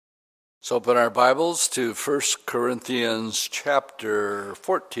So open our Bibles to 1 Corinthians chapter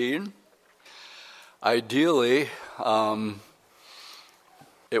 14. Ideally,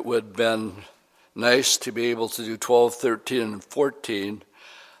 it would have been nice to be able to do 12, 13, and 14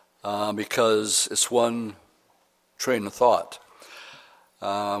 because it's one train of thought. We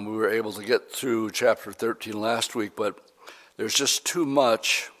were able to get through chapter 13 last week, but there's just too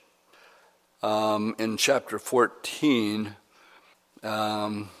much in chapter 14.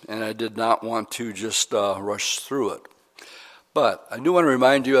 And I did not want to just rush through it. But I do want to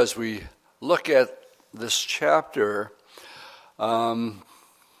remind you as we look at this chapter,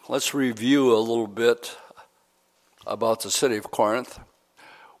 let's review a little bit about the city of Corinth.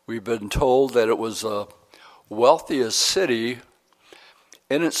 We've been told that it was the wealthiest city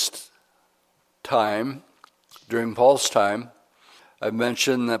in its time, during Paul's time. I've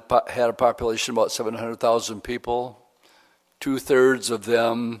mentioned that it had a population of about 700,000 people. 2/3 of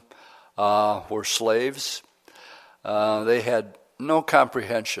them were slaves. They had no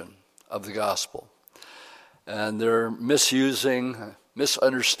comprehension of the gospel. And they're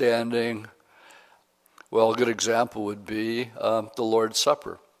misunderstanding. Well, a good example would be the Lord's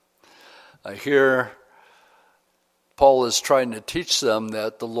Supper. Here, Paul is trying to teach them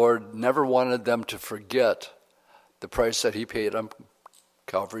that the Lord never wanted them to forget the price that he paid on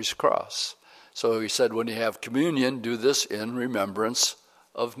Calvary's cross. So he said, when you have communion, do this in remembrance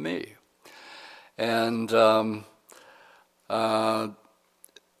of me. And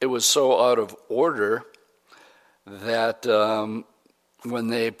it was so out of order that when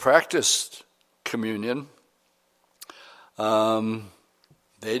they practiced communion,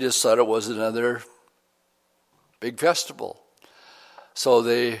 they just thought it was another big festival. So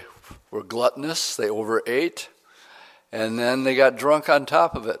they were gluttonous, they overate, and then they got drunk on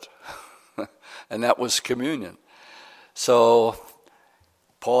top of it. And that was communion. So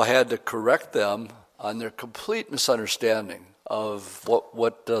Paul had to correct them on their complete misunderstanding of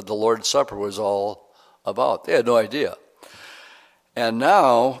what the Lord's Supper was all about. They had no idea. And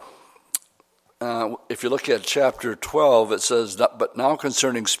now, if you look at chapter 12, it says, but now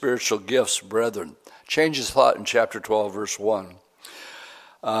concerning spiritual gifts, brethren. Changes thought in chapter 12, verse 1.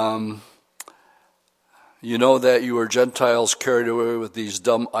 You know that you were Gentiles carried away with these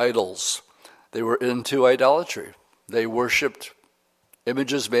dumb idols. They were into idolatry. They worshipped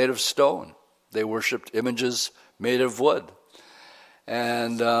images made of stone. They worshipped images made of wood.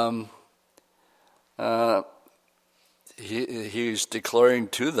 And he's declaring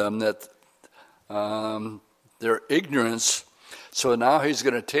to them that their ignorance. So now he's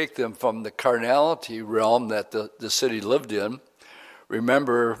going to take them from the carnality realm that the city lived in.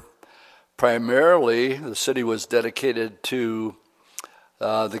 Remember, primarily the city was dedicated to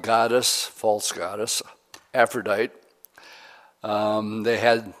the goddess, false goddess, Aphrodite. They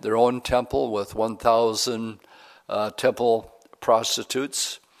had their own temple with 1,000 temple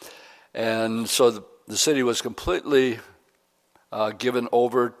prostitutes. And so the city was completely given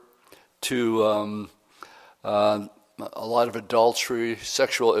over to a lot of adultery,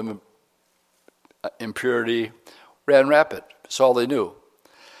 sexual impurity, ran rapid. That's all they knew.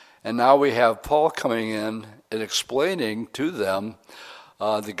 And now we have Paul coming in and explaining to them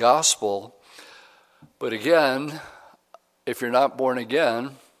the gospel. But again, if you're not born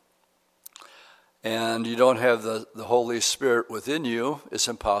again and you don't have the Holy Spirit within you, it's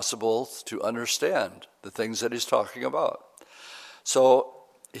impossible to understand the things that he's talking about. So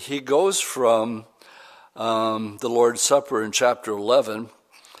he goes from the Lord's Supper in chapter 11,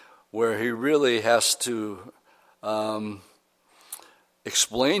 where he really has to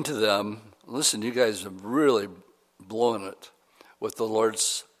explain to them, listen, you guys have really blown it with the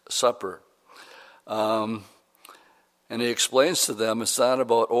Lord's Supper. And he explains to them it's not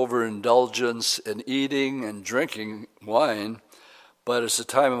about overindulgence in eating and drinking wine, but it's a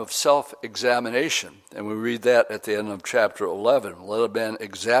time of self-examination. And we read that at the end of chapter 11. Let a man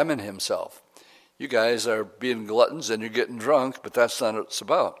examine himself. You guys are being gluttons and you're getting drunk, but that's not what it's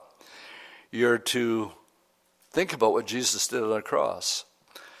about. You're to think about what Jesus did on the cross.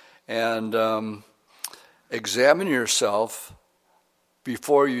 And examine yourself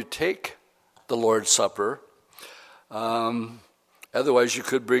before you take the Lord's Supper. Otherwise, you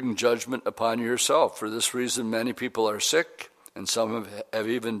could bring judgment upon yourself. For this reason, many people are sick, and some have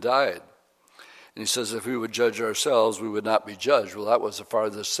even died. And he says, if we would judge ourselves, we would not be judged. Well, that was the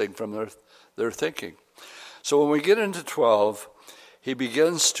farthest thing from their thinking. So when we get into 12, he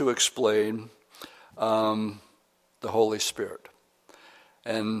begins to explain the Holy Spirit.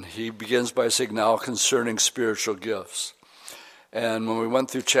 And he begins by saying, now concerning spiritual gifts. And when we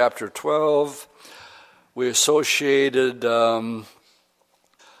went through chapter 12, we associated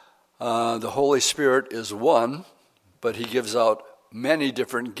the Holy Spirit is one, but he gives out many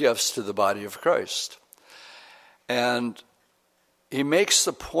different gifts to the body of Christ. And he makes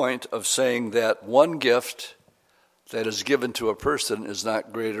the point of saying that one gift that is given to a person is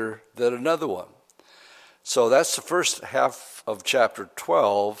not greater than another one. So that's the first half of chapter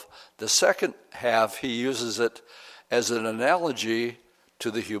 12. The second half, he uses it as an analogy to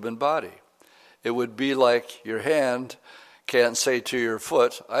the human body. It would be like your hand can't say to your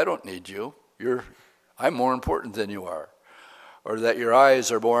foot, I don't need you. I'm more important than you are. Or that your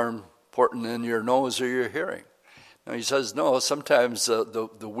eyes are more important than your nose or your hearing. Now he says, no, sometimes the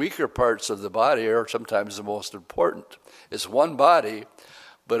weaker parts of the body are sometimes the most important. It's one body,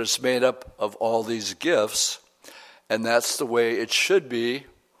 but it's made up of all these gifts, and that's the way it should be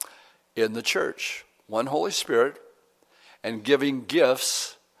in the church. One Holy Spirit, and giving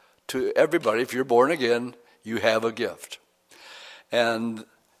gifts to everybody. If you're born again, you have a gift. And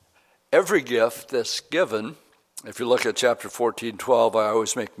every gift that's given, if you look at chapter 14:12, I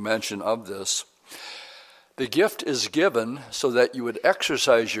always make mention of this. The gift is given so that you would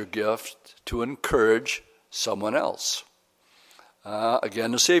exercise your gift to encourage someone else.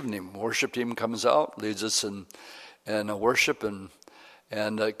 Again, this evening, worship team comes out, leads us in worship, and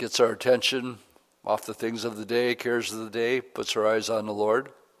gets our attention off the things of the day, cares of the day, puts our eyes on the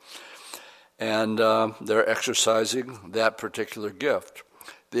Lord. And they're exercising that particular gift.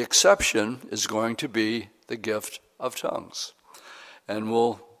 The exception is going to be the gift of tongues. And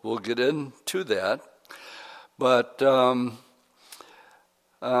we'll get into that. But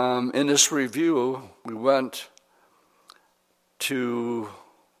in this review, we went to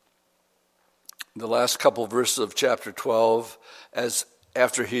the last couple verses of chapter 12 as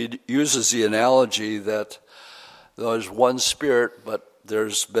after he uses the analogy that there's one spirit, but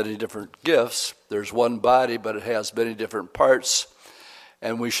there's many different gifts. There's one body, but it has many different parts.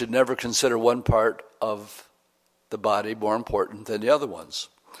 And we should never consider one part of the body more important than the other ones.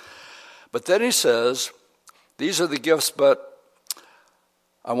 But then he says, these are the gifts, but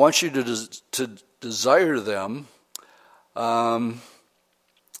I want you to desire them, and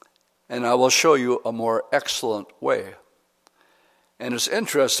I will show you a more excellent way. And it's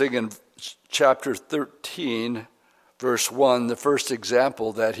interesting, in chapter 13, verse 1, the first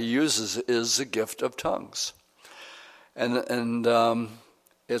example that he uses is the gift of tongues. And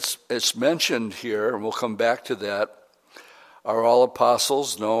it's mentioned here, and we'll come back to that. Are all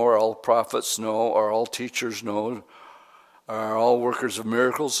apostles? No. Are all prophets? No. Are all teachers? No. Are all workers of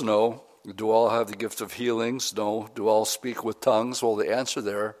miracles? No. Do all have the gift of healings? No. Do all speak with tongues? Well, the answer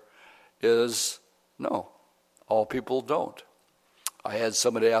there is no. All people don't. I had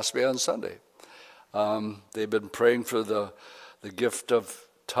somebody ask me on Sunday. They've been praying for the gift of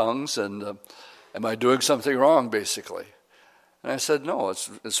tongues, and am I doing something wrong, basically? And I said, no,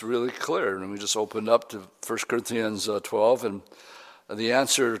 it's really clear. And we just opened up to 1 Corinthians 12, and the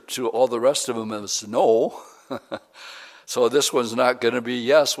answer to all the rest of them is no. So this one's not going to be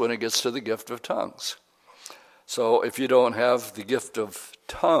yes when it gets to the gift of tongues. So if you don't have the gift of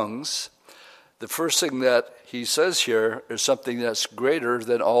tongues, the first thing that he says here is something that's greater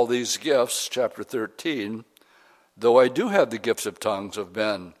than all these gifts, chapter 13. Though I do have the gift of tongues of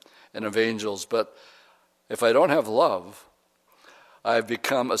men and of angels, but if I don't have love, I've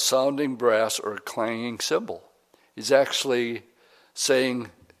become a sounding brass or a clanging cymbal. He's actually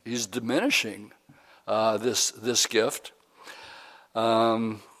saying he's diminishing this gift.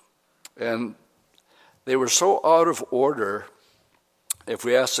 And they were so out of order. If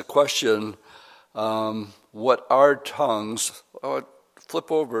we ask the question, what are tongues?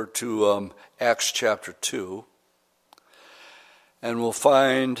 Flip over to Acts chapter 2. And we'll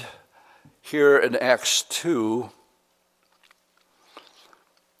find here in Acts 2,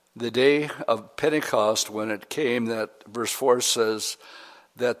 the day of Pentecost, when it came, that verse 4 says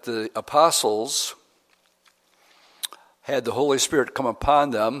that the apostles had the Holy Spirit come upon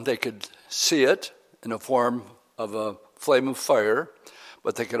them. They could see it in the form of a flame of fire,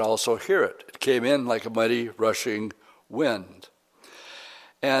 but they could also hear it. It came in like a mighty rushing wind.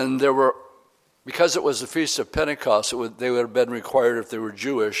 And there were, because it was the Feast of Pentecost, they would have been required, if they were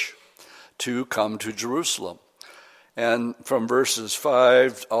Jewish, to come to Jerusalem. And from verses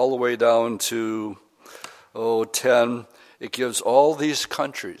 5 all the way down to 10, it gives all these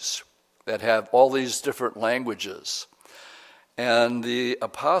countries that have all these different languages. And the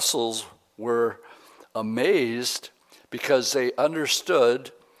apostles were amazed because they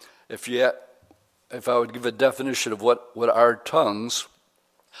understood, if I would give a definition of what are tongues,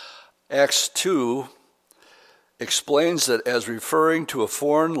 Acts 2 explains it as referring to a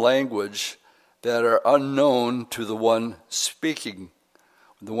foreign language that are unknown to the one speaking,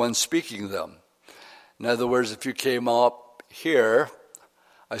 the one speaking them. In other words, if you came up here,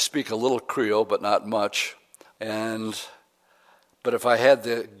 I speak a little Creole, but not much. But if I had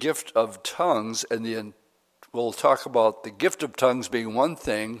the gift of tongues, we'll talk about the gift of tongues being one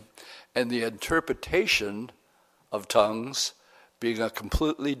thing, and the interpretation of tongues being a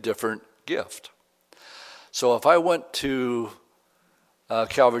completely different gift. So if I went to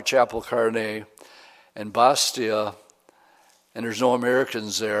Calvary Chapel, Carnay, and Bastia, and there's no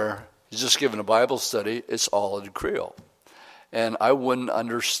Americans there, he's just giving a Bible study, it's all in Creole. And I wouldn't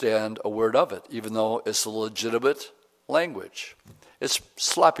understand a word of it, even though it's a legitimate language. It's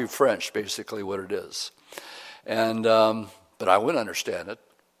sloppy French, basically, what it is. But I wouldn't understand it.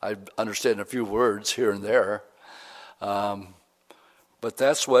 I'd understand a few words here and there. But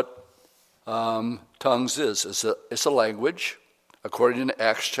that's what tongues is. It's a language, according to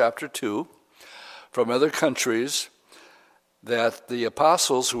Acts chapter 2, from other countries, that the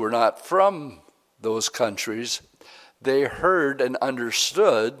apostles who were not from those countries, they heard and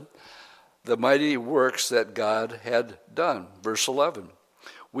understood the mighty works that God had done. Verse 11,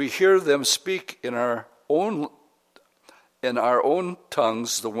 we hear them speak in our own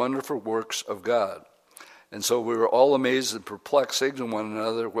tongues the wonderful works of God. And so we were all amazed and perplexed, saying to one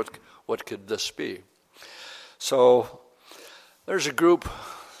another, what could this be? So there's a group,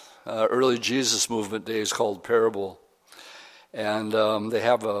 early Jesus movement days, called Parable. And they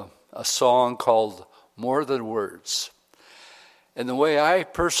have a song called More Than Words. And the way I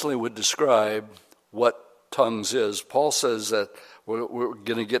personally would describe what tongues is, Paul says that we're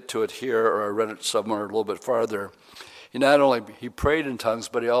going to get to it here, or I read it somewhere a little bit farther. He prayed in tongues,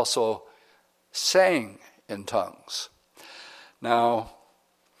 but he also sang in tongues. Now,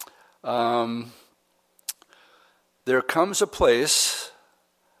 there comes a place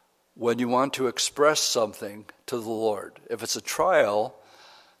when you want to express something to the Lord. If it's a trial,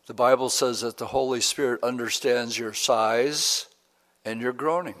 the Bible says that the Holy Spirit understands your sighs and your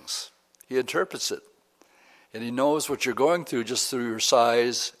groanings. He interprets it. And he knows what you're going through just through your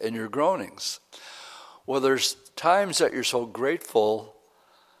sighs and your groanings. Well, there's times that you're so grateful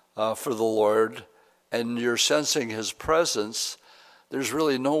for the Lord and you're sensing his presence, there's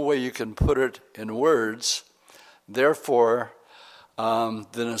really no way you can put it in words. Therefore, the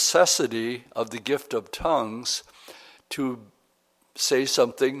necessity of the gift of tongues to say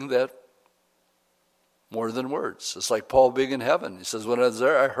something that more than words. It's like Paul being in heaven. He says, when I was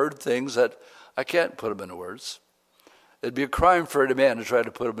there, I heard things that I can't put them into words. It'd be a crime for any man to try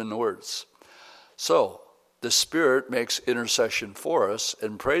to put them into words. So, the Spirit makes intercession for us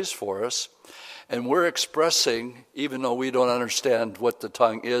and prays for us, and we're expressing, even though we don't understand what the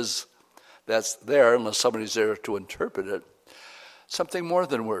tongue is that's there, unless somebody's there to interpret it, something more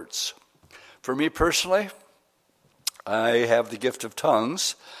than words. For me personally, I have the gift of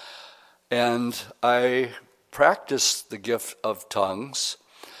tongues, and I practice the gift of tongues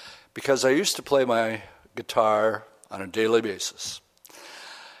because I used to play my guitar on a daily basis.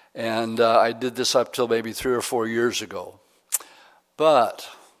 And I did this up till maybe 3 or 4 years ago. But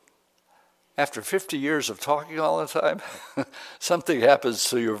after 50 years of talking all the time, something happens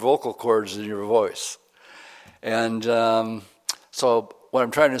to your vocal cords and your voice. And so what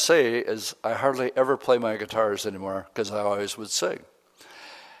I'm trying to say is I hardly ever play my guitars anymore because I always would sing.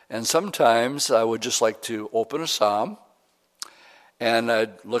 And sometimes I would just like to open a psalm, and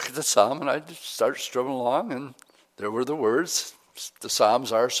I'd look at the psalm, and I'd start strumming along, and there were the words. The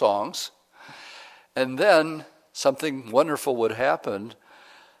psalms are songs. And then something wonderful would happen,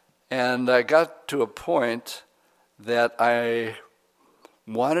 and I got to a point that I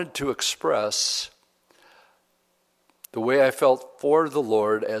wanted to express the way I felt for the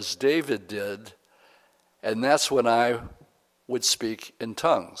Lord as David did, and that's when I would speak in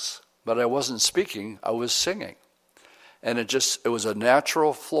tongues. But I wasn't speaking, I was singing. And it was a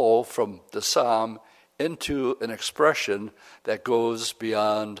natural flow from the psalm into an expression that goes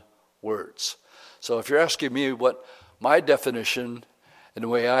beyond words. So if you're asking me what my definition and the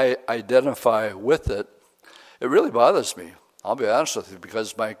way I identify with it, it really bothers me. I'll be honest with you,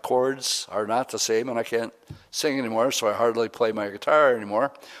 because my chords are not the same and I can't sing anymore, so I hardly play my guitar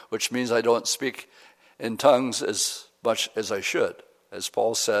anymore, which means I don't speak in tongues as much as I should. As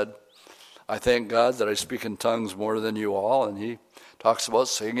Paul said, I thank God that I speak in tongues more than you all, and he talks about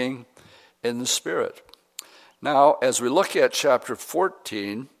singing in the Spirit. Now, as we look at chapter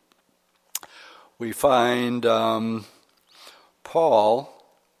 14, we find Paul.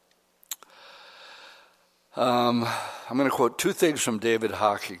 I'm going to quote 2 things from David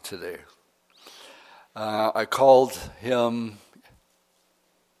Hocking today. I called him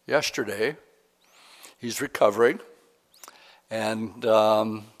yesterday. He's recovering,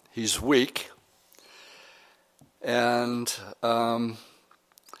 and he's weak. And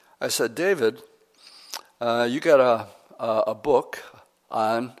I said, David, you got a book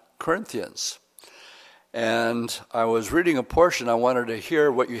on Corinthians. And I was reading a portion. I wanted to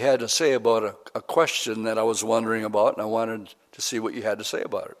hear what you had to say about a question that I was wondering about, and I wanted to see what you had to say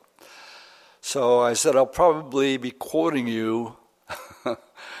about it. So I said, I'll probably be quoting you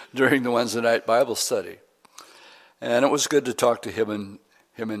during the Wednesday night Bible study. And it was good to talk to him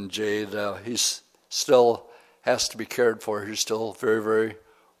and Jade. He's still has to be cared for. He's still very, very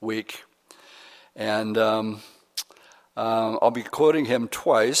weak. And I'll be quoting him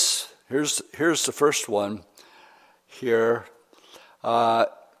twice. Here's the first one here from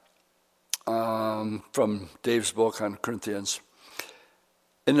Dave's book on Corinthians.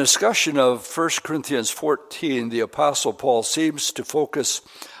 In the discussion of 1 Corinthians 14, the Apostle Paul seems to focus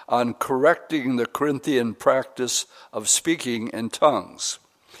on correcting the Corinthian practice of speaking in tongues.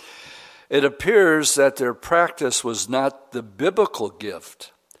 It appears that their practice was not the biblical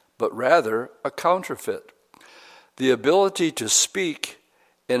gift, but rather a counterfeit. The ability to speak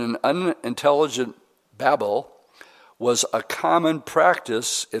in an unintelligent babble was a common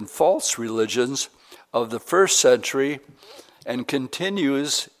practice in false religions of the first century and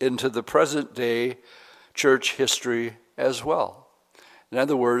continues into the present day church history as well. In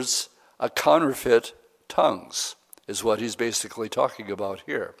other words, a counterfeit tongues is what he's basically talking about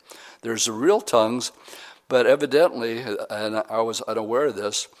here. There's the real tongues, but evidently, and I was unaware of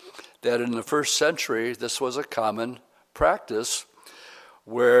this, that in the first century this was a common practice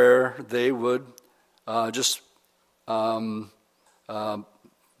where they would just babble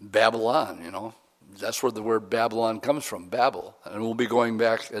on, That's where the word Babylon comes from, Babel. And we'll be going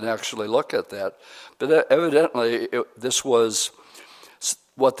back and actually look at that. But evidently, this was,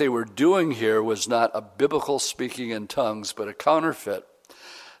 what they were doing here was not a biblical speaking in tongues, but a counterfeit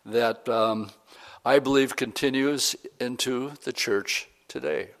that I believe continues into the church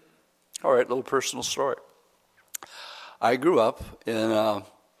today. All right, little personal story. I grew up in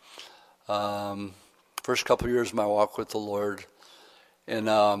first couple of years of my walk with the Lord in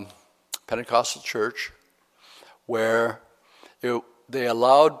Pentecostal church where they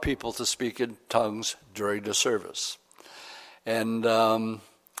allowed people to speak in tongues during the service. And the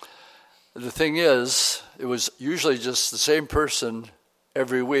thing is, it was usually just the same person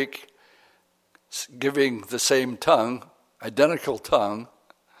every week giving the same tongue, identical tongue,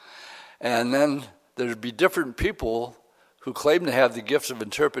 and then there'd be different people who claimed to have the gift of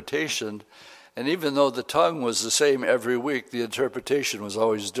interpretation, and even though the tongue was the same every week, the interpretation was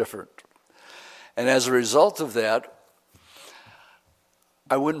always different. And as a result of that,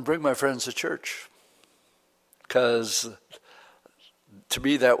 I wouldn't bring my friends to church because to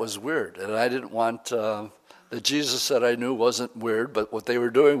me that was weird. And I didn't want, the Jesus that I knew wasn't weird, but what they were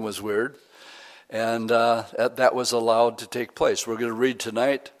doing was weird. And that was allowed to take place. We're going to read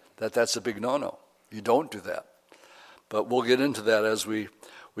tonight that that's a big no-no. You don't do that. But we'll get into that as we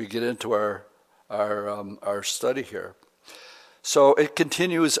get into our study here. So it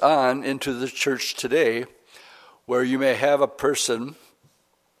continues on into the church today, where you may have a person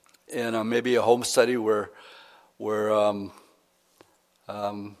in maybe a home study where it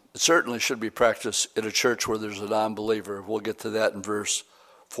certainly should be practiced in a church where there's a non-believer. We'll get to that in verse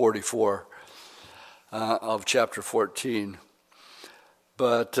 44 of chapter 14.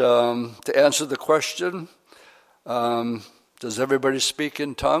 But to answer the question, does everybody speak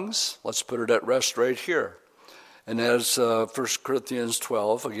in tongues? Let's put it at rest right here. And as 1 Corinthians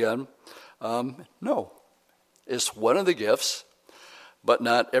 12, again, no. It's one of the gifts, but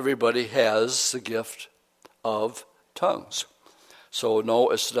not everybody has the gift of tongues. So no,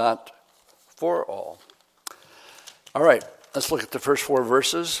 it's not for all. All right, let's look at the first 4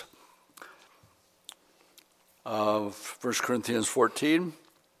 verses of 1 Corinthians 14.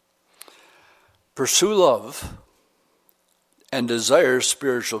 Pursue love and desire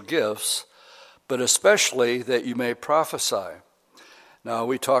spiritual gifts, but especially that you may prophesy. Now,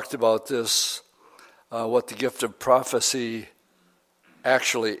 we talked about this, what the gift of prophecy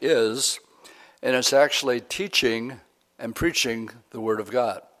actually is, and it's actually teaching and preaching the Word of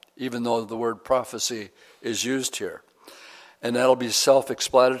God, even though the word prophecy is used here. And that'll be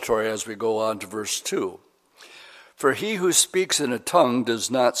self-explanatory as we go on to verse 2. For he who speaks in a tongue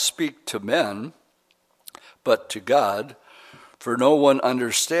does not speak to men, but to God, for no one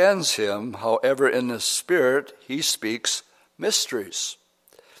understands him. However, in the Spirit he speaks mysteries.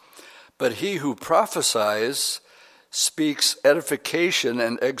 But he who prophesies speaks edification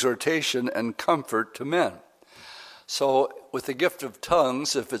and exhortation and comfort to men. So with the gift of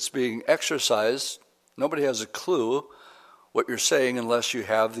tongues, if it's being exercised, nobody has a clue what you're saying unless you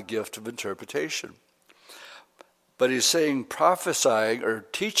have the gift of interpretation. But he's saying prophesying or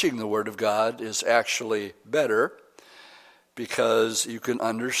teaching the Word of God is actually better because you can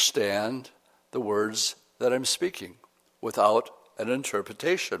understand the words that I'm speaking without an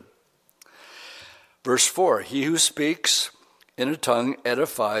interpretation. Verse 4, he who speaks in a tongue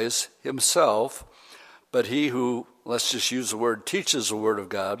edifies himself, but he who, let's just use the word, teaches the Word of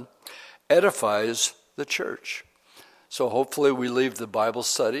God, edifies the church. So hopefully we leave the Bible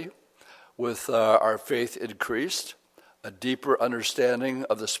study with our faith increased, a deeper understanding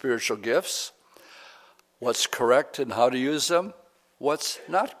of the spiritual gifts, what's correct and how to use them, what's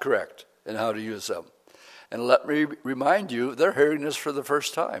not correct and how to use them. And let me remind you, they're hearing this for the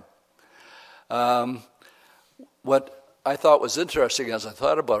first time. What I thought was interesting as I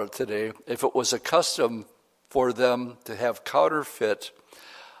thought about it today, if it was a custom for them to have counterfeit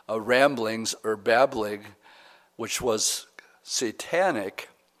ramblings or babbling, which was satanic,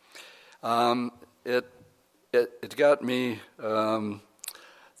 it got me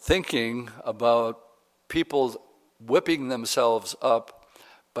thinking about people whipping themselves up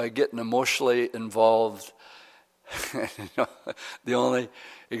by getting emotionally involved. The only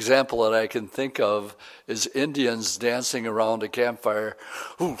example that I can think of is Indians dancing around a campfire,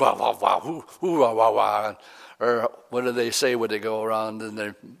 hoo wah wah wah, hoo wah wah wah, or what do they say when they go around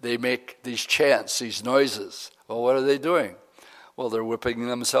and they make these chants, these noises? Well, what are they doing? Well, they're whipping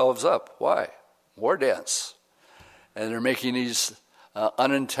themselves up. Why? War dance. And they're making these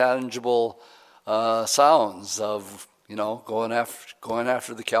unintelligible sounds of, going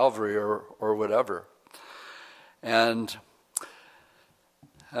after the cavalry or whatever. And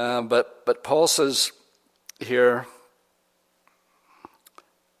but Paul says here,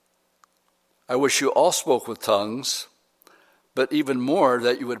 I wish you all spoke with tongues, but even more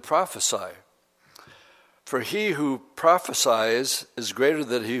that you would prophesy. For he who prophesies is greater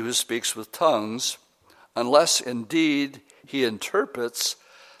than he who speaks with tongues, unless indeed he interprets,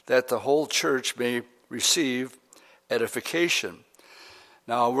 that the whole church may receive edification.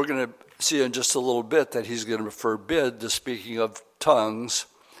 Now we're going to see in just a little bit that he's going to forbid the speaking of tongues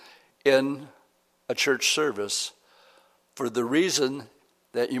in a church service for the reason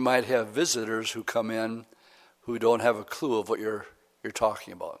that you might have visitors who come in who don't have a clue of what you're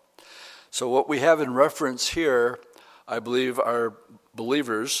talking about. So what we have in reference here, I believe, are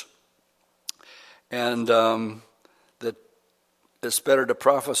believers, and that it's better to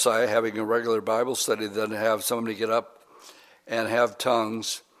prophesy, having a regular Bible study, than to have somebody get up and have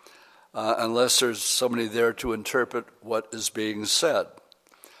tongues, unless there's somebody there to interpret what is being said.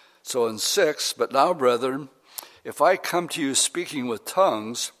 So in 6, but now, brethren, if I come to you speaking with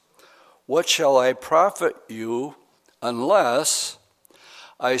tongues, what shall I profit you unless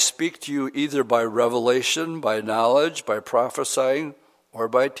I speak to you either by revelation, by knowledge, by prophesying, or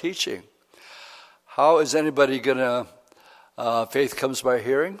by teaching? How is anybody going to, faith comes by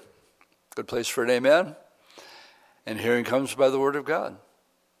hearing? Good place for an amen. And hearing comes by the Word of God.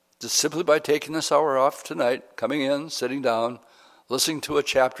 Just simply by taking this hour off tonight, coming in, sitting down, listening to a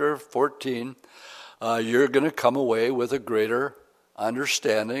chapter 14, you're going to come away with a greater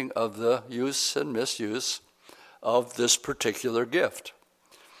understanding of the use and misuse of this particular gift.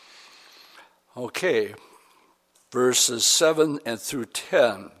 Okay, verses 7 and through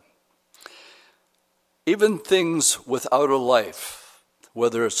 10. Even things without a life,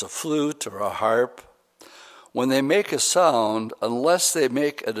 whether it's a flute or a harp, when they make a sound, unless they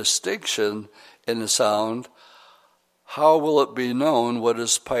make a distinction in the sound, how will it be known what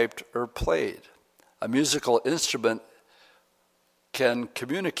is piped or played? A musical instrument can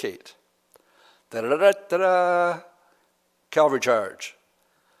communicate. Da-da-da-da-da, cavalry charge.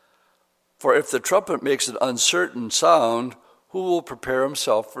 For if the trumpet makes an uncertain sound, who will prepare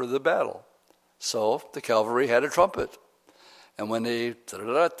himself for the battle? So the cavalry had a trumpet. And when they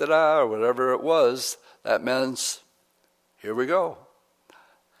da-da-da-da-da, or whatever it was, that means, here we go.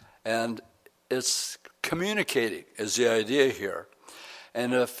 And it's communicating is the idea here.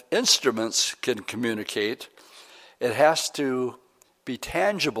 And if instruments can communicate, it has to be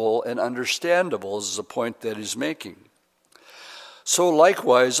tangible and understandable, is the point that he's making. So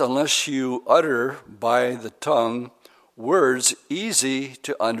likewise, unless you utter by the tongue words easy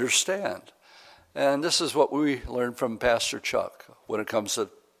to understand. And this is what we learned from Pastor Chuck when it comes to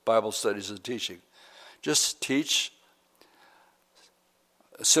Bible studies and teaching. Just teach,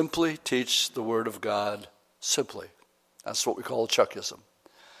 simply teach the Word of God simply. That's what we call Chuckism.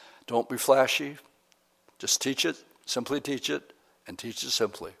 Don't be flashy. Just teach it, simply teach it, and teach it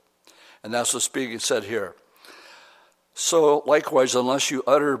simply. And that's what's being said here. So likewise, unless you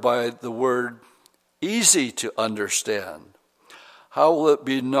utter by the word easy to understand. how will it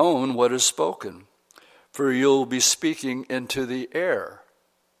be known what is spoken? For you'll be speaking into the air.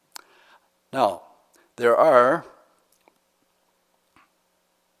 Now,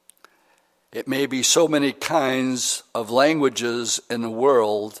 it may be so many kinds of languages in the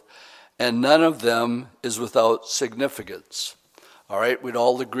world, and none of them is without significance. All right, we'd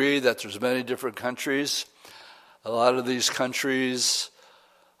all agree that there's many different countries. A lot of these countries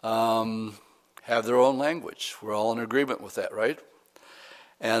have their own language. We're all in agreement with that, right?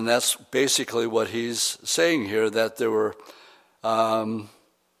 And that's basically what he's saying here, that there were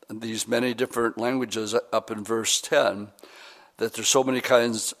these many different languages up in verse 10, that there's so many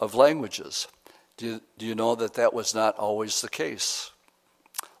kinds of languages. Do you know that was not always the case?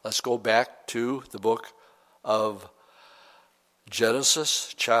 Let's go back to the book of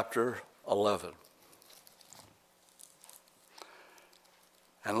Genesis chapter 11.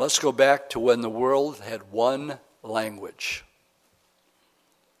 And let's go back to when the world had one language.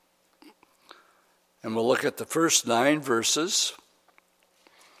 And we'll look at the first 9 verses,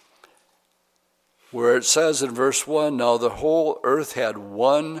 where it says in verse 1, now the whole earth had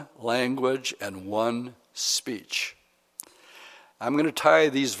one language and one speech. I'm going to tie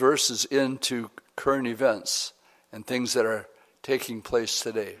these verses into current events and things that are taking place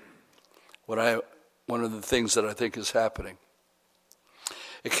today. One of the things that I think is happening.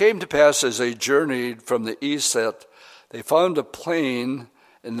 It came to pass as they journeyed from the east that they found a plain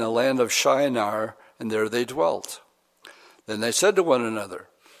in the land of Shinar, and there they dwelt. Then they said to one another,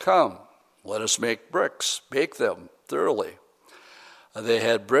 come, let us make bricks, bake them thoroughly. They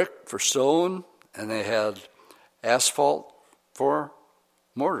had brick for stone, and they had asphalt for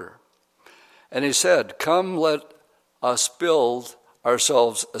mortar. And he said, come, let us build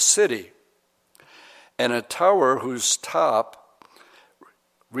ourselves a city, and a tower whose top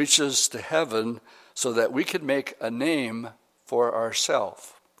reaches to heaven, so that we can make a name for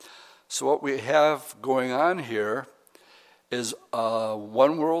ourselves. So what we have going on here is a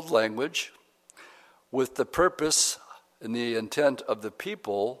one world language with the purpose and the intent of the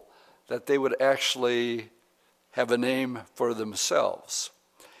people that they would actually have a name for themselves,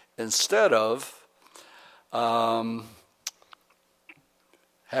 instead of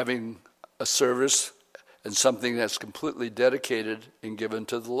having a service and something that's completely dedicated and given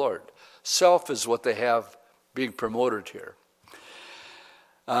to the Lord. Self is what they have being promoted here.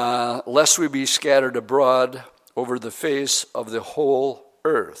 Lest we be scattered abroad over the face of the whole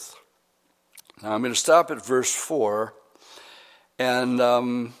earth. Now I'm going to stop at verse 4. And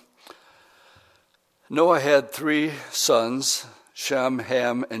Noah had 3 sons, Shem,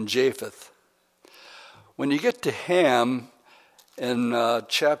 Ham, and Japheth. When you get to Ham, in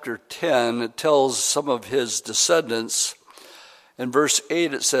chapter 10, it tells some of his descendants. In verse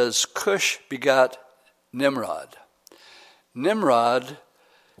 8, it says, Cush begot Nimrod. Nimrod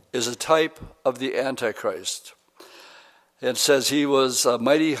is a type of the Antichrist. It says he was a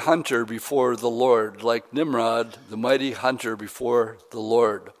mighty hunter before the Lord, like Nimrod, the mighty hunter before the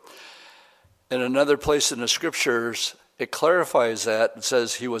Lord. In another place in the scriptures, it clarifies that. It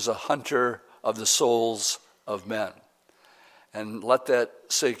says he was a hunter of the souls of men. And let that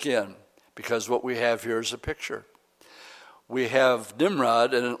sink in, because what we have here is a picture. We have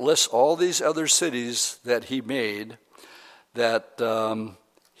Nimrod, and it lists all these other cities that he made, that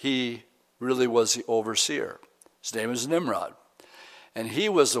he really was the overseer. His name is Nimrod. And he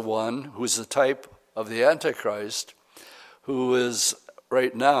was the one who is the type of the Antichrist, who is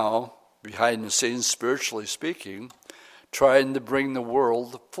right now, behind the scenes, spiritually speaking, trying to bring the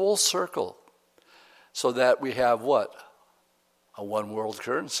world full circle, so that we have what? A one world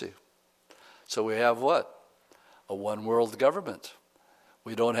currency. So we have what? A one world government.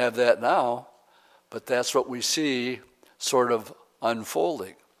 We don't have that now, but that's what we see sort of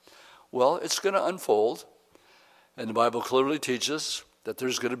unfolding. Well, it's going to unfold, and the Bible clearly teaches that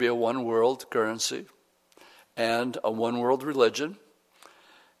there's going to be a one world currency and a one world religion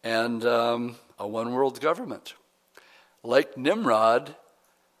and a one world government. Like Nimrod,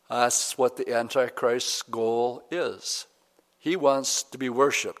 that's what the Antichrist's goal is. He wants to be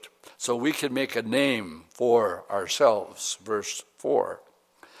worshipped, so we can make a name for ourselves, verse 4.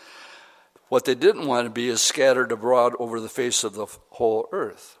 What they didn't want to be is scattered abroad over the face of the whole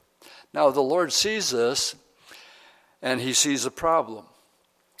earth. Now, the Lord sees this, and he sees a problem.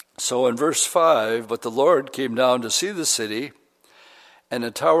 So in verse 5, but the Lord came down to see the city and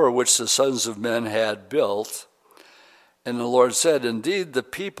the tower which the sons of men had built. And the Lord said, indeed, the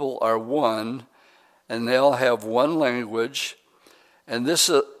people are one, and they all have one language, and this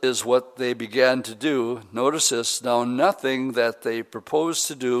is what they began to do. Notice this, now nothing that they propose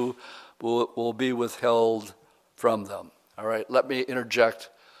to do will be withheld from them. All right, let me interject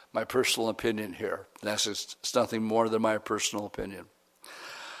my personal opinion here. It's nothing more than my personal opinion.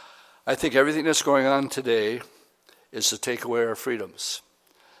 I think everything that's going on today is to take away our freedoms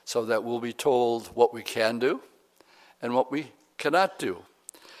so that we'll be told what we can do and what we cannot do.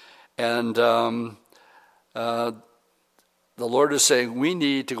 And the Lord is saying we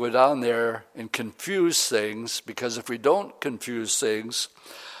need to go down there and confuse things, because if we don't confuse things,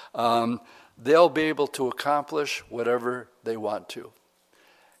 they'll be able to accomplish whatever they want to.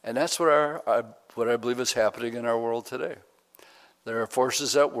 And that's what I believe is happening in our world today. There are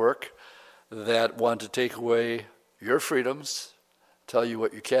forces at work that want to take away your freedoms, tell you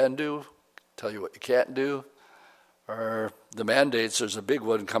what you can do, tell you what you can't do, or the mandates. There's a big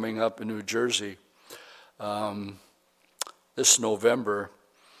one coming up in New Jersey this November,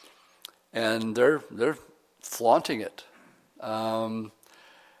 and they're flaunting it, and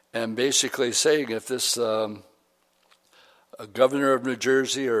basically saying if this a governor of New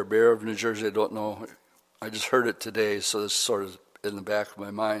Jersey or a mayor of New Jersey, I don't know, I just heard it today, so this is sort of in the back of my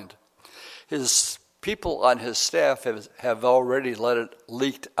mind. His people on his staff have already let it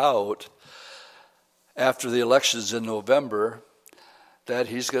leaked out after the elections in November that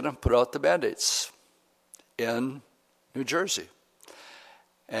he's going to put out the mandates in New Jersey.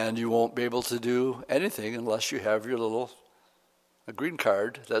 And you won't be able to do anything unless you have your little green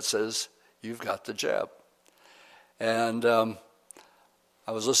card that says you've got the jab. And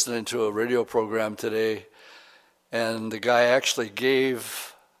I was listening to a radio program today, and the guy actually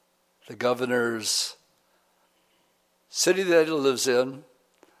gave the governor's city that he lives in,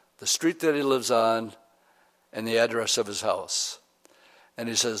 the street that he lives on, and the address of his house. And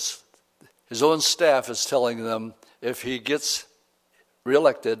he says his own staff is telling them if he gets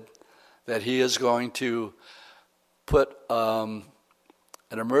reelected that he is going to put an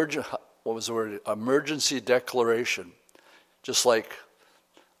emergency declaration, just like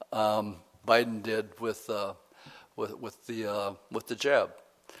Biden did with the jab.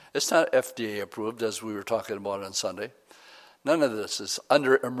 It's not FDA approved, as we were talking about on Sunday. None of this is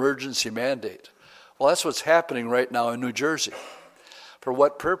under emergency mandate. Well, that's what's happening right now in New Jersey. For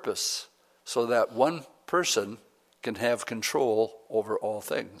what purpose? So that one person can have control over all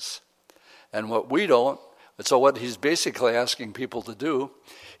things. And what we don't, so what he's basically asking people to do,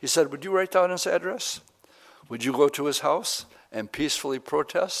 he said, would you write down his address? Would you go to his house and peacefully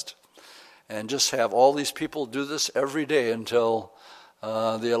protest? And just have all these people do this every day until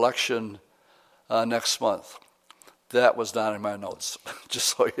the election next month. That was not in my notes,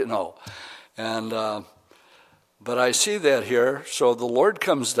 just so you know. And but I see that here. So the Lord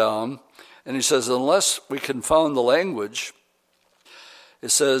comes down, and he says, unless we confound the language, it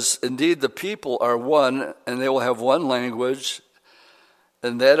says, indeed the people are one, and they will have one language,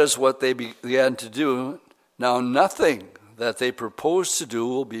 and that is what they began to do. Now nothing that they propose to do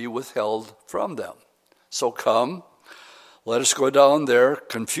will be withheld from them. So come, let us go down there,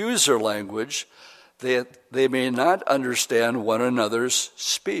 confuse their language, that they may not understand one another's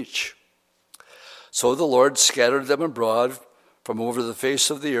speech. So the Lord scattered them abroad from over the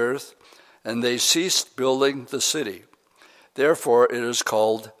face of the earth, and they ceased building the city. Therefore it is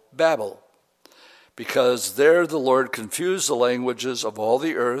called Babel, because there the Lord confused the languages of all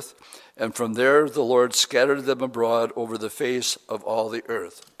the earth, and from there the Lord scattered them abroad over the face of all the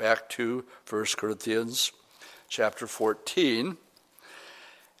earth. Back to 1 Corinthians chapter 14.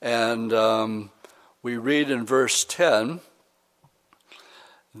 And we read in verse 10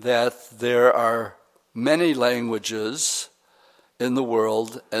 that there are many languages in the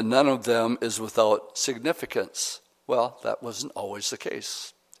world, and none of them is without significance. Well, that wasn't always the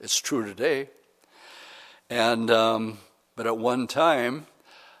case. It's true today. And but at one time,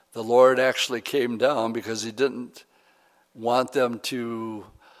 the Lord actually came down because he didn't want them to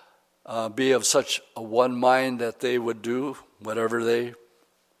be of such a one mind that they would do whatever they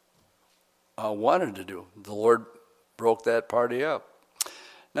wanted to do. The Lord broke that party up.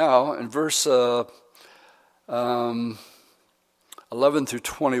 Now, in verse 11 through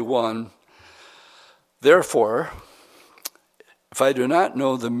 21, therefore, if I do not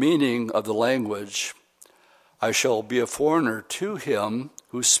know the meaning of the language, I shall be a foreigner to him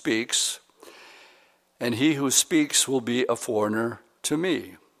who speaks, and he who speaks will be a foreigner to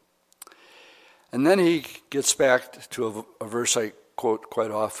me. And then he gets back to a verse I quote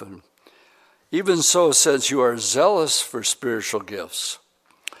quite often. Even so, since you are zealous for spiritual gifts.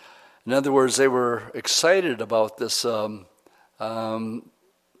 In other words, they were excited about this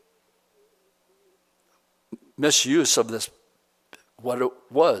misuse of this, what it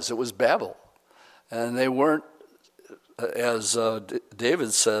was. It was Babel. And they weren't, as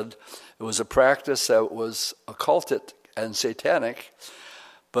David said, it was a practice that was occultic and satanic,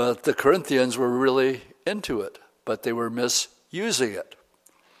 but the Corinthians were really into it, but they were misusing it.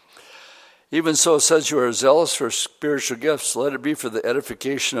 Even so, it says you are zealous for spiritual gifts. Let it be for the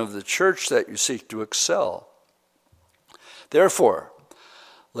edification of the church that you seek to excel. Therefore,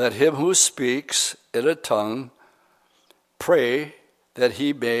 let him who speaks in a tongue pray that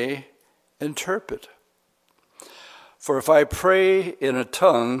he may interpret. For if I pray in a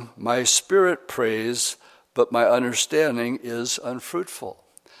tongue, my spirit prays, but my understanding is unfruitful.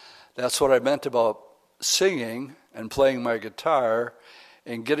 That's what I meant about singing and playing my guitar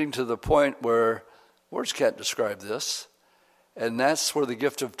and getting to the point where words can't describe this. And that's where the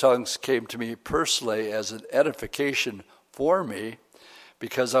gift of tongues came to me personally as an edification for me,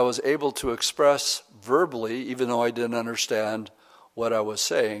 because I was able to express verbally, even though I didn't understand what I was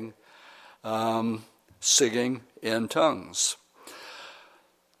saying, singing in tongues.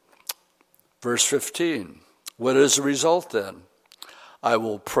 Verse 15, what is the result then? I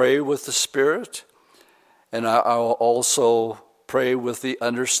will pray with the Spirit, and I will also pray with the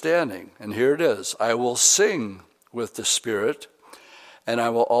understanding. And here it is, I will sing with the Spirit, and I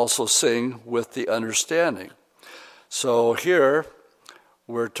will also sing with the understanding. So here,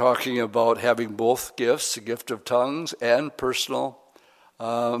 we're talking about having both gifts, the gift of tongues and personal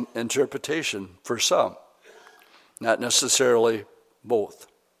interpretation for some, not necessarily both.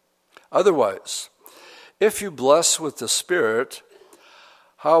 Otherwise, if you bless with the Spirit,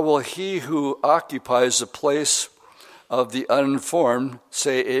 how will he who occupies the place of the uninformed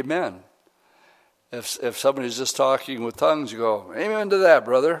say amen? If somebody's just talking with tongues, you go, amen to that,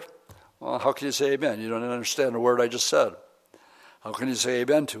 brother. Well, how can you say amen? You don't understand the word I just said. How can you say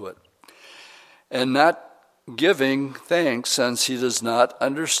amen to it? And not giving thanks, since he does not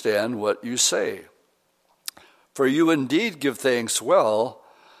understand what you say. For you indeed give thanks well,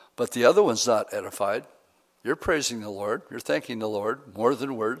 but the other one's not edified. You're praising the Lord. You're thanking the Lord more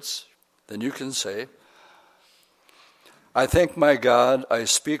than words than you can say. I thank my God, I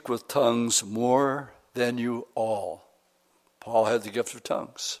speak with tongues more than you all. Paul had the gift of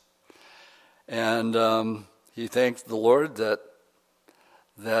tongues. And he thanked the Lord that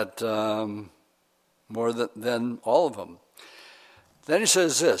more than all of them. Then he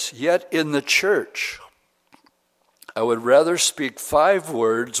says this, yet in the church, I would rather speak 5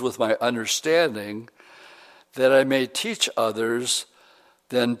 words with my understanding that I may teach others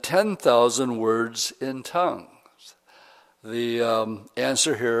than 10,000 words in tongues. The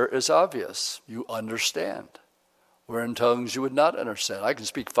answer here is obvious. You understand. Where in tongues you would not understand. I can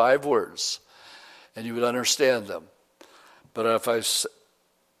speak 5 words and you would understand them. But if I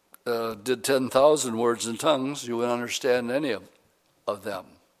did 10,000 words in tongues, you wouldn't understand any of them.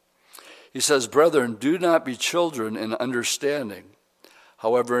 He says, brethren, do not be children in understanding.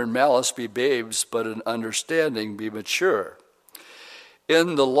 However, in malice be babes, but in understanding be mature.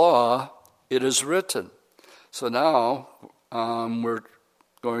 In the law it is written. So now we're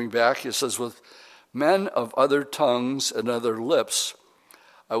going back. It says, with men of other tongues and other lips,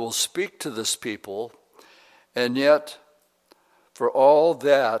 I will speak to this people, and yet for all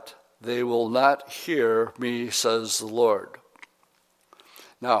that they will not hear me, says the Lord.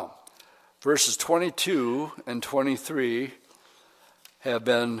 Now, verses 22 and 23 have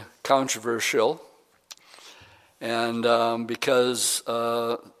been controversial, and because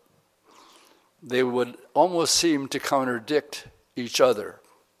they would almost seem to contradict each other.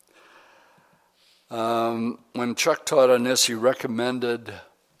 When Chuck taught on this, he recommended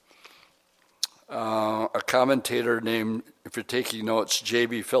a commentator named, if you're taking notes,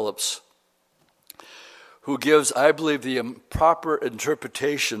 J.B. Phillips, who gives, I believe, the improper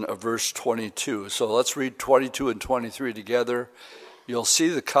interpretation of verse 22. So let's read 22 and 23 together. You'll see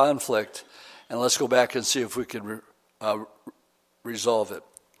the conflict, and let's go back and see if we can resolve it.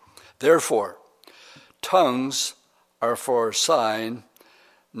 Therefore, tongues are for a sign,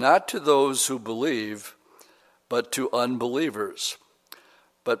 not to those who believe, but to unbelievers.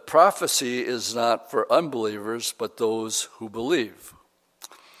 But prophecy is not for unbelievers, but those who believe.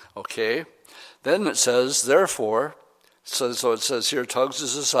 Okay? Then it says, therefore, so it says here, tongues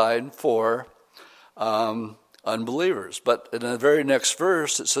is a sign for unbelievers. But in the very next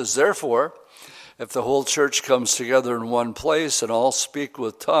verse, it says, therefore, if the whole church comes together in one place and all speak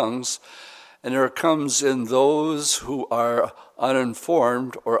with tongues, and there comes in those who are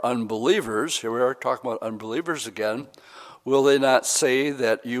uninformed or unbelievers, here we are talking about unbelievers again, will they not say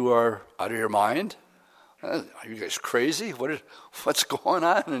that you are out of your mind? Are you guys crazy? What's going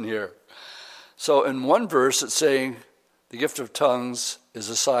on in here? So in one verse it's saying the gift of tongues is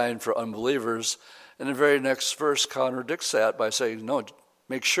a sign for unbelievers, and the very next verse contradicts that by saying, no,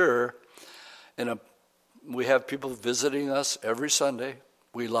 make sure in a we have people visiting us every Sunday.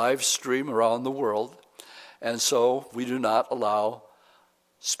 We live stream around the world. And so we do not allow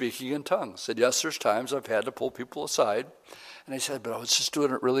speaking in tongues. And yes, there's times I've had to pull people aside. And I said, but I was just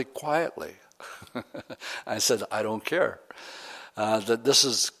doing it really quietly. I said, I don't care. That this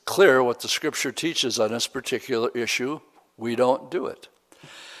is clear what the Scripture teaches on this particular issue. We don't do it.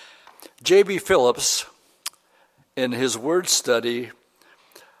 J.B. Phillips, in his word study,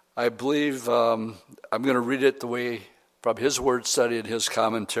 I believe, I'm going to read it the way, from his word study and his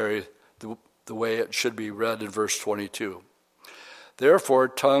commentary, the way it should be read in verse 22. Therefore,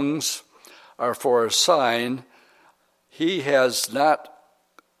 tongues are for a sign. He has not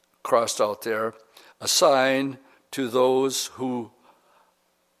crossed out there, a sign to those who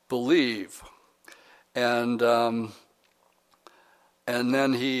believe. And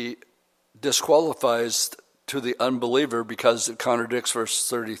then he disqualifies to the unbeliever because it contradicts verse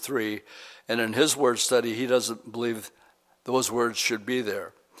 33. And in his word study, he doesn't believe those words should be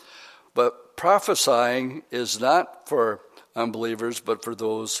there. But prophesying is not for unbelievers, but for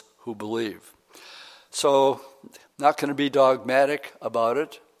those who believe. So, not going to be dogmatic about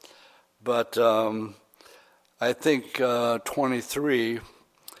it, but I think 23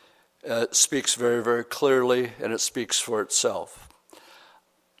 speaks very, very clearly, and it speaks for itself.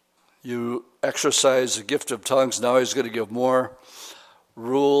 You exercise the gift of tongues. Now he's going to give more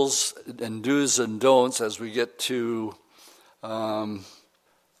rules and do's and don'ts as we get to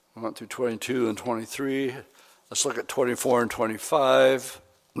we went through 22 and 23. Let's look at 24 and 25.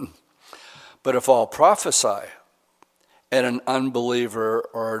 But if all prophesy, and an unbeliever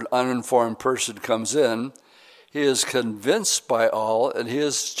or an uninformed person comes in, he is convinced by all and he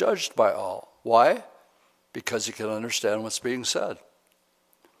is judged by all. Why? Because he can understand what's being said.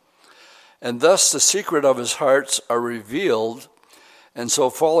 And thus the secret of his hearts are revealed, and so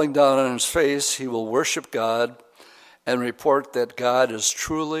falling down on his face, he will worship God and report that God is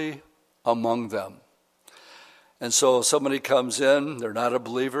truly among them. And so if somebody comes in, they're not a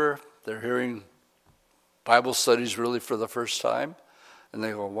believer, they're hearing Bible studies really for the first time, and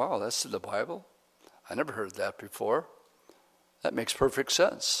they go, wow, that's in the Bible? I never heard that before. That makes perfect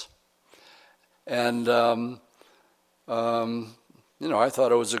sense. And, I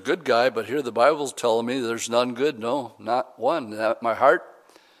thought I was a good guy, but here the Bible's telling me there's none good. No, not one. That my heart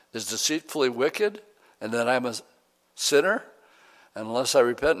is deceitfully wicked, and that I'm a sinner. And unless I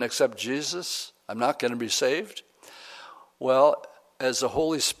repent and accept Jesus, I'm not going to be saved. Well, as the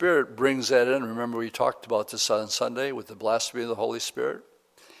Holy Spirit brings that in, remember we talked about this on Sunday with the blasphemy of the Holy Spirit.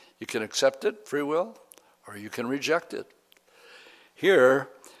 You can accept it, free will, or you can reject it. Here,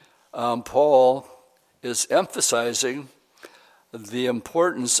 Paul is emphasizing the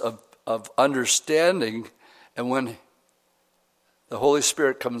importance of understanding, and when the Holy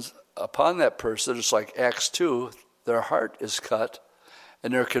Spirit comes upon that person, it's like Acts 2, their heart is cut,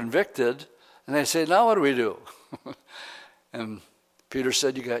 and they're convicted, and they say, now what do we do? And Peter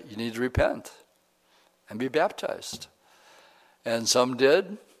said, you need to repent and be baptized. And some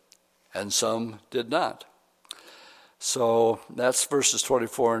did, and some did not. So that's verses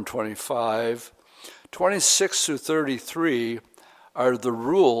 24 and 25. 26 through 33 are the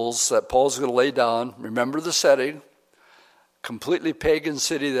rules that Paul's going to lay down. Remember the setting. Completely pagan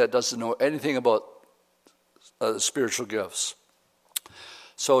city that doesn't know anything about spiritual gifts.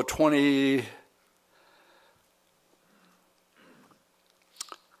 So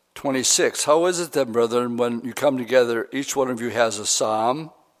 26. How is it then, brethren, when you come together, each one of you has a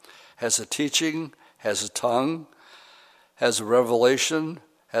psalm, has a teaching, has a tongue, has a revelation,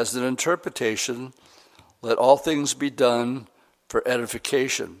 has an interpretation? Let all things be done for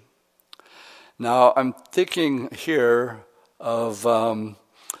edification. Now, I'm thinking here of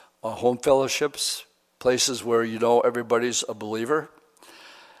home fellowships, places where everybody's a believer.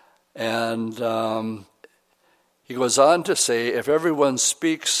 And he goes on to say, if everyone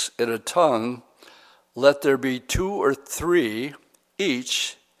speaks in a tongue, let there be 2 or 3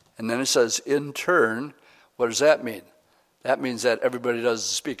 each. And then it says, in turn. What does that mean? That means that everybody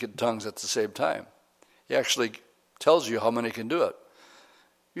doesn't speak in tongues at the same time. He actually tells you how many can do it.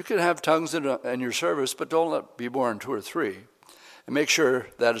 You can have tongues in your service, but don't let it be more than 2 or 3. And make sure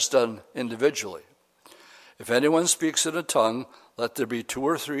that it's done individually. If anyone speaks in a tongue, let there be 2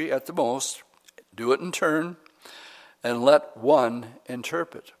 or 3 at the most. Do it in turn, and let one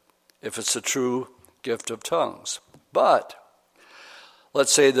interpret, if it's a true gift of tongues. But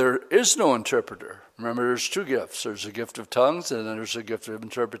let's say there is no interpreter. Remember, there's 2 gifts. There's a gift of tongues, and then there's a gift of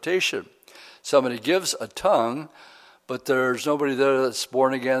interpretation. Somebody gives a tongue, but there's nobody there that's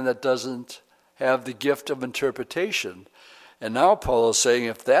born again that doesn't have the gift of interpretation. And now Paul is saying,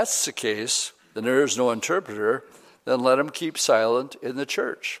 if that's the case, then there is no interpreter, then let him keep silent in the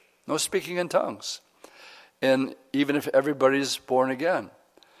church. No speaking in tongues. And even if everybody's born again.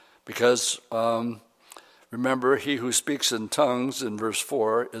 Because remember, he who speaks in tongues in verse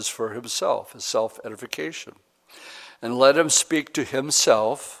 4 is for himself, his self-edification. And let him speak to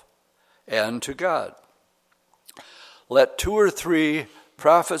himself and to God. Let 2 or 3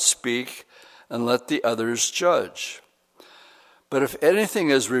 prophets speak, and let the others judge. But if anything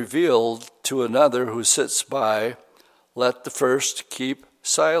is revealed to another who sits by, let the first keep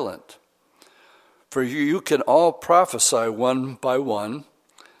silent. For you can all prophesy one by one,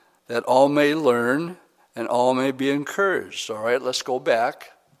 that all may learn and all may be encouraged. All right, let's go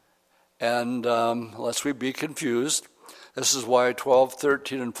back, and lest we be confused, this is why 12,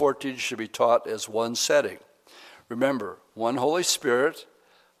 13, and 14 should be taught as one setting. Remember, one Holy Spirit,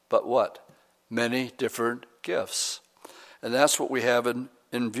 but what? Many different gifts. And that's what we have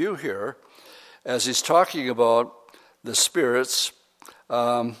in view here as he's talking about the spirits.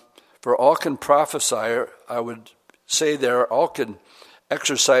 For all can prophesy, I would say there, all can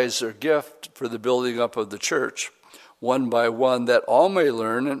exercise their gift for the building up of the church, one by one, that all may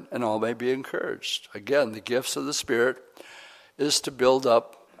learn and all may be encouraged. Again, the gifts of the Spirit is to build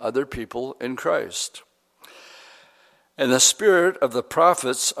up other people in Christ. And the spirit of the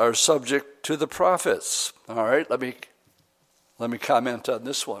prophets are subject to the prophets. All right, let me comment on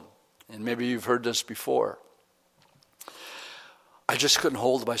this one. And maybe you've heard this before. I just couldn't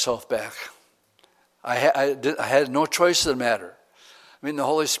hold myself back. I had no choice in the matter. I mean, the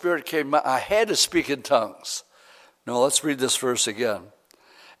Holy Spirit came, I had to speak in tongues. No, let's read this verse again.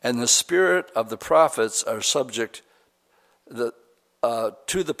 And the spirit of the prophets are subject to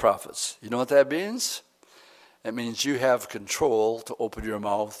the prophets. You know what that means? It means you have control to open your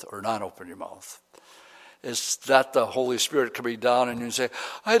mouth or not open your mouth. It's not the Holy Spirit coming down and you say,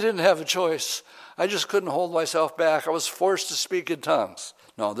 I didn't have a choice. I just couldn't hold myself back. I was forced to speak in tongues.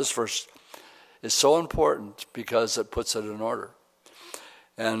 No, this verse is so important because it puts it in order.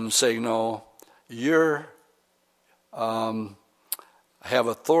 And saying, no, you have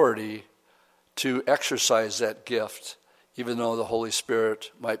authority to exercise that gift, even though the Holy Spirit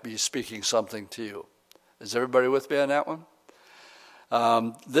might be speaking something to you. Is everybody with me on that one?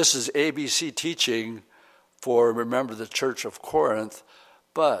 This is ABC teaching for, remember, the Church of Corinth.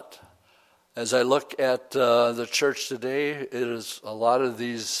 But as I look at the church today, it is a lot of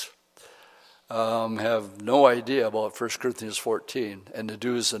these have no idea about 1 Corinthians 14 and the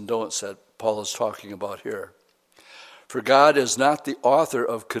do's and don'ts that Paul is talking about here. For God is not the author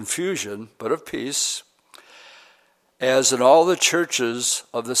of confusion, but of peace, as in all the churches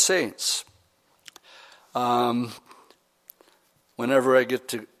of the saints. Whenever I get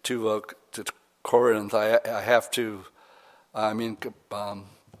to Corinth, I have to,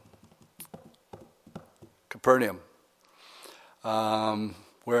 Capernaum,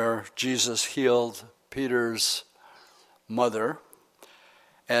 where Jesus healed Peter's mother,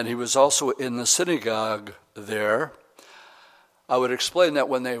 and he was also in the synagogue there. I would explain that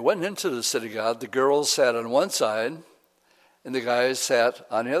when they went into the synagogue, the girls sat on one side, and the guys sat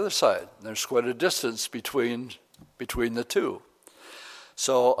on the other side. There's quite a distance between the two.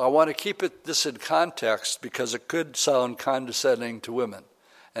 So I want to keep this in context because it could sound condescending to women,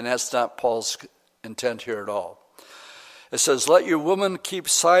 and that's not Paul's intent here at all. It says, let your women keep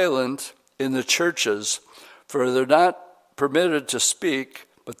silent in the churches, for they're not permitted to speak,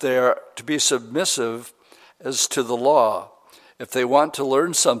 but they are to be submissive as to the law. If they want to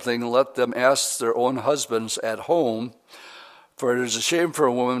learn something, let them ask their own husbands at home, for it is a shame for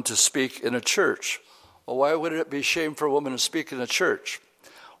a woman to speak in a church. Well, why would it be a shame for a woman to speak in a church?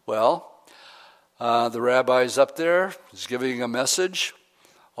 Well, the rabbi's up there, he's giving a message.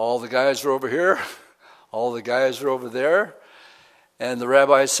 All the guys are over here, all the guys are over there, and the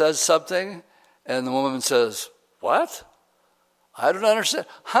rabbi says something, and the woman says, what? I don't understand.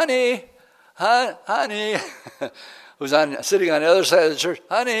 Honey, who's sitting on the other side of the church,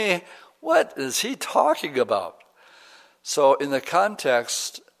 honey, what is he talking about? So in the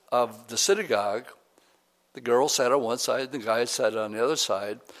context of the synagogue, the girl sat on one side, the guy sat on the other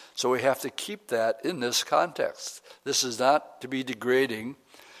side. So we have to keep that in this context. This is not to be degrading.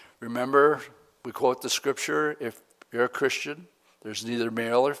 Remember, we quote the scripture, if you're a Christian, there's neither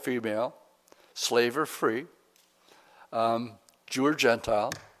male or female, slave or free, Jew or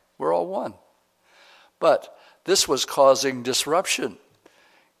Gentile, we're all one. But this was causing disruption.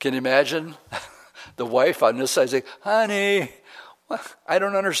 Can you imagine the wife on this side saying, honey, I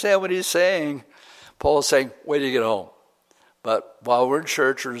don't understand what he's saying. Paul is saying, wait till you get home. But while we're in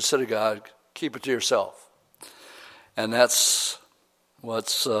church or in synagogue, keep it to yourself. And that's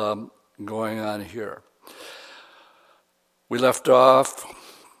what's going on here. We left off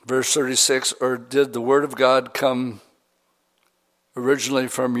verse 36, or did the word of God come originally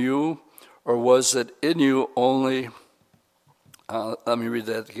from you, or was it in you only? Let me read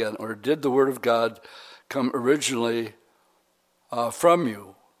that again. Or did the word of God come originally from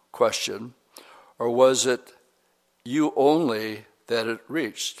you? Question. Or was it you only that it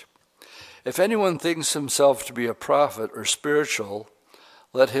reached? If anyone thinks himself to be a prophet or spiritual,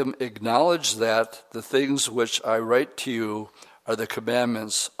 let him acknowledge that the things which I write to you are the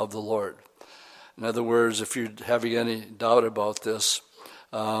commandments of the Lord. In other words, if you're having any doubt about this,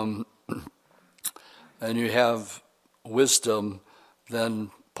 and you have wisdom, then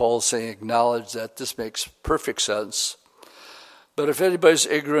Paul's saying acknowledge that this makes perfect sense. But if anybody's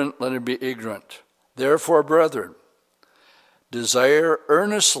ignorant, let him be ignorant. Therefore, brethren, desire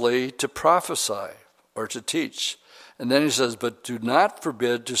earnestly to prophesy or to teach. And then he says, but do not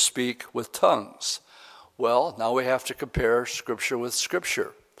forbid to speak with tongues. Well, now we have to compare Scripture with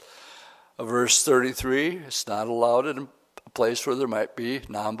Scripture. Verse 33, it's not allowed in a place where there might be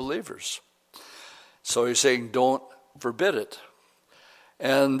non-believers. So he's saying don't forbid it.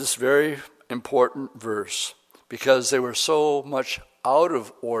 And this very important verse, because they were so much out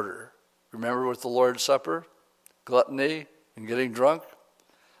of order. Remember with the Lord's Supper, gluttony and getting drunk,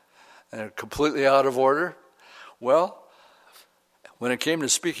 and they're completely out of order. Well, when it came to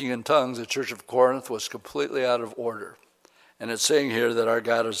speaking in tongues, the church of Corinth was completely out of order. And it's saying here that our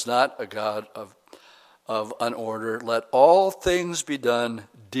God is not a God of unorder. Let all things be done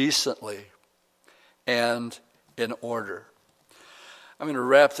decently and in order. I'm going to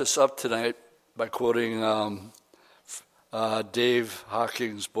wrap this up tonight by quoting Dave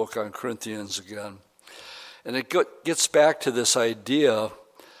Hawking's book on Corinthians again. And it gets back to this idea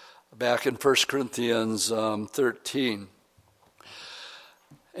back in 1 Corinthians 13.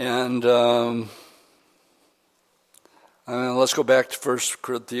 And let's go back to 1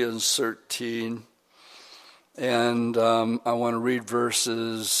 Corinthians 13. And I want to read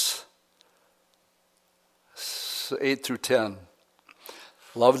verses 8 through 10.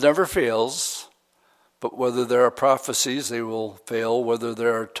 Love never fails, but whether there are prophecies, they will fail. Whether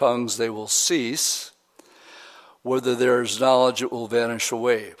there are tongues, they will cease. Whether there is knowledge, it will vanish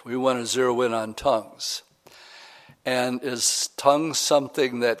away. We want to zero in on tongues. And is tongues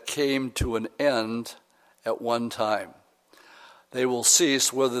something that came to an end at one time? They will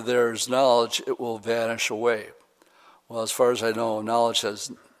cease. Whether there is knowledge, it will vanish away. Well, as far as I know, knowledge has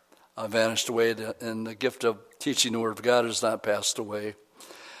vanished away, and the gift of teaching the Word of God has not passed away.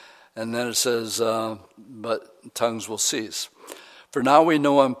 And then it says, but tongues will cease. For now we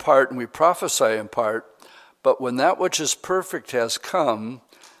know in part, and we prophesy in part, but when that which is perfect has come,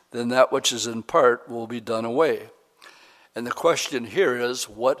 then that which is in part will be done away. And the question here is,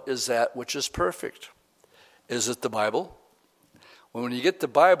 what is that which is perfect? Is it the Bible? When you get the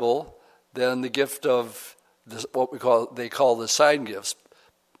Bible, then the gift of this, they call the sign gifts.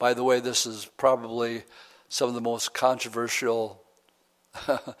 By the way, this is probably some of the most controversial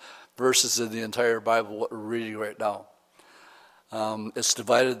verses in the entire Bible, what we're reading right now. It's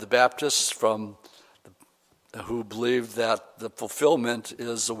divided the Baptists from who believe that the fulfillment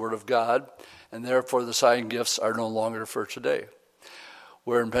is the Word of God, and therefore the sign gifts are no longer for today.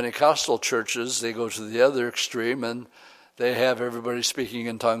 Where in Pentecostal churches, they go to the other extreme, and they have everybody speaking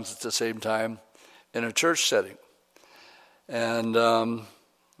in tongues at the same time in a church setting. And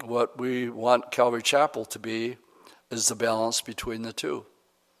what we want Calvary Chapel to be is the balance between the two.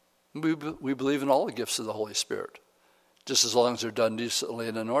 We believe in all the gifts of the Holy Spirit, just as long as they're done decently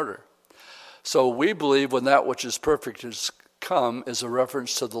and in order. So we believe when that which is perfect has come is a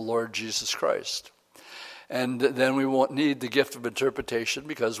reference to the Lord Jesus Christ. And then we won't need the gift of interpretation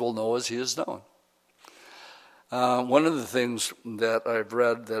because we'll know as he is known. One of the things that I've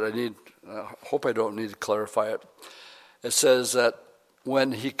read that I hope I don't need to clarify it, it says that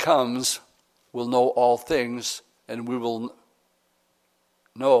when he comes, we'll know all things, and we will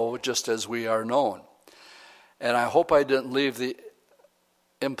know just as we are known. And I hope I didn't leave the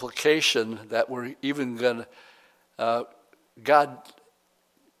implication that we're even going to, God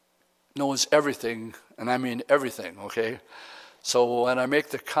knows everything, and I mean everything, okay? So when I make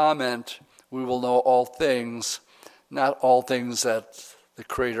the comment, we will know all things, not all things that the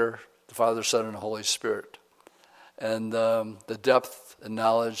Creator, the Father, Son, and Holy Spirit, and the depth and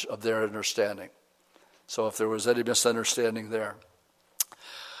knowledge of their understanding. So if there was any misunderstanding there.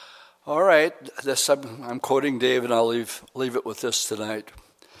 All right, I'm quoting Dave, and I'll leave it with this tonight.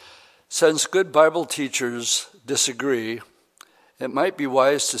 Since good Bible teachers disagree, it might be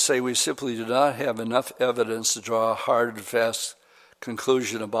wise to say we simply do not have enough evidence to draw a hard and fast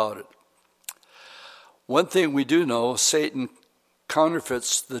conclusion about it. One thing we do know, Satan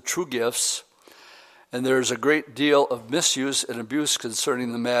counterfeits the true gifts, and there is a great deal of misuse and abuse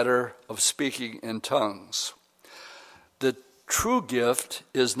concerning the matter of speaking in tongues. The true gift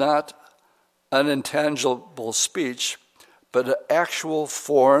is not unintelligible speech, but an actual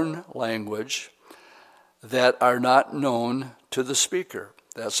foreign language that are not known to the speaker.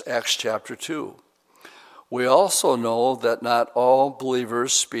 That's Acts chapter 2. We also know that not all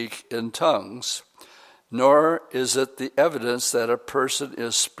believers speak in tongues, nor is it the evidence that a person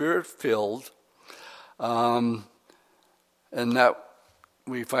is spirit-filled, and that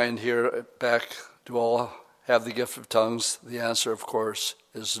we find here back, do all have the gift of tongues? The answer, of course,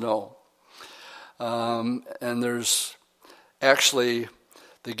 is no. And there's actually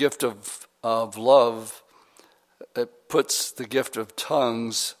the gift of love. It puts the gift of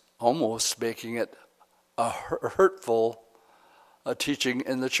tongues almost making it a hurtful teaching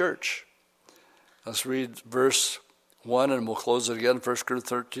in the church. Let's read verse 1 and we'll close it again, 1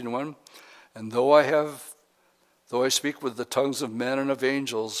 Corinthians 13:1. And though I speak with the tongues of men and of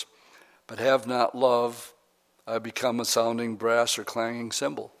angels, but have not love, I become a sounding brass or clanging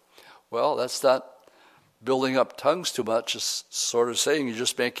cymbal. Well, that's not building up tongues too much. It's sort of saying you're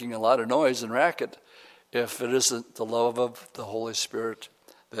just making a lot of noise and racket if it isn't the love of the Holy Spirit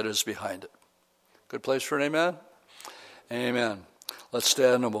that is behind it. Good place for an amen? Amen. Let's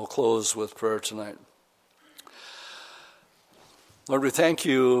stand and we'll close with prayer tonight. Lord, we thank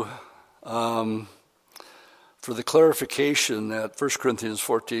you for the clarification that 1 Corinthians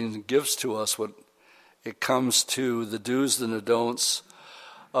 14 gives to us when it comes to the do's and the don'ts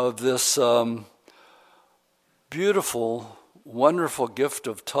of this beautiful, wonderful gift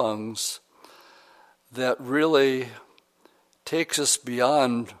of tongues that really takes us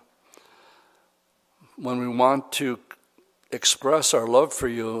beyond when we want to express our love for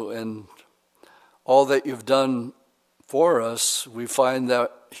you and all that you've done for us. We find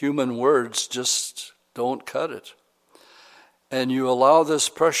that human words just don't cut it. And you allow this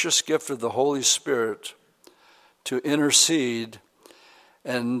precious gift of the Holy Spirit to intercede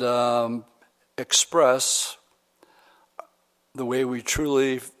and express the way we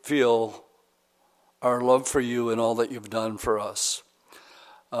truly feel our love for you and all that you've done for us.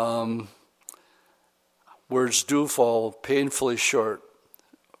 Words do fall painfully short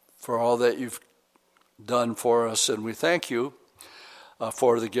for all that you've done for us, and we thank you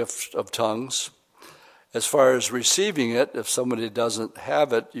for the gift of tongues. As far as receiving it, if somebody doesn't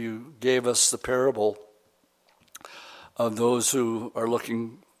have it, you gave us the parable of those who are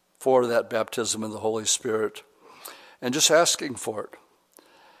looking for that baptism of the Holy Spirit and just asking for it.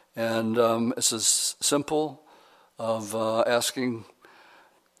 And it's as simple of asking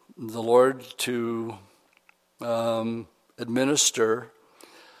the Lord to administer.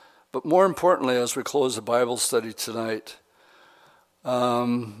 But more importantly, as we close the Bible study tonight,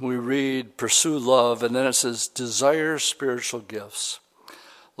 we read, pursue love, and then it says, desire spiritual gifts.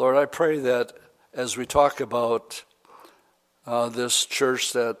 Lord, I pray that as we talk about this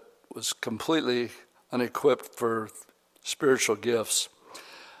church that was completely unequipped for spiritual gifts,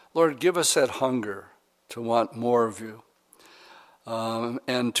 Lord, give us that hunger to want more of you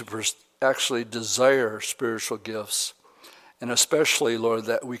and to actually desire spiritual gifts. And especially, Lord,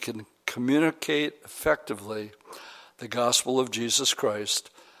 that we can communicate effectively the gospel of Jesus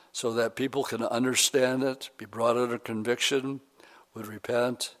Christ so that people can understand it, be brought under conviction, would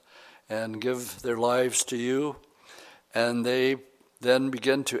repent, and give their lives to you. And they then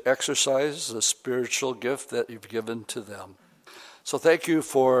begin to exercise the spiritual gift that you've given to them. So thank you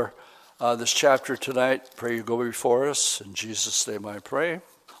for this chapter tonight. Pray you go before us. In Jesus' name I pray.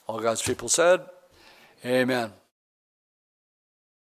 All God's people said, amen.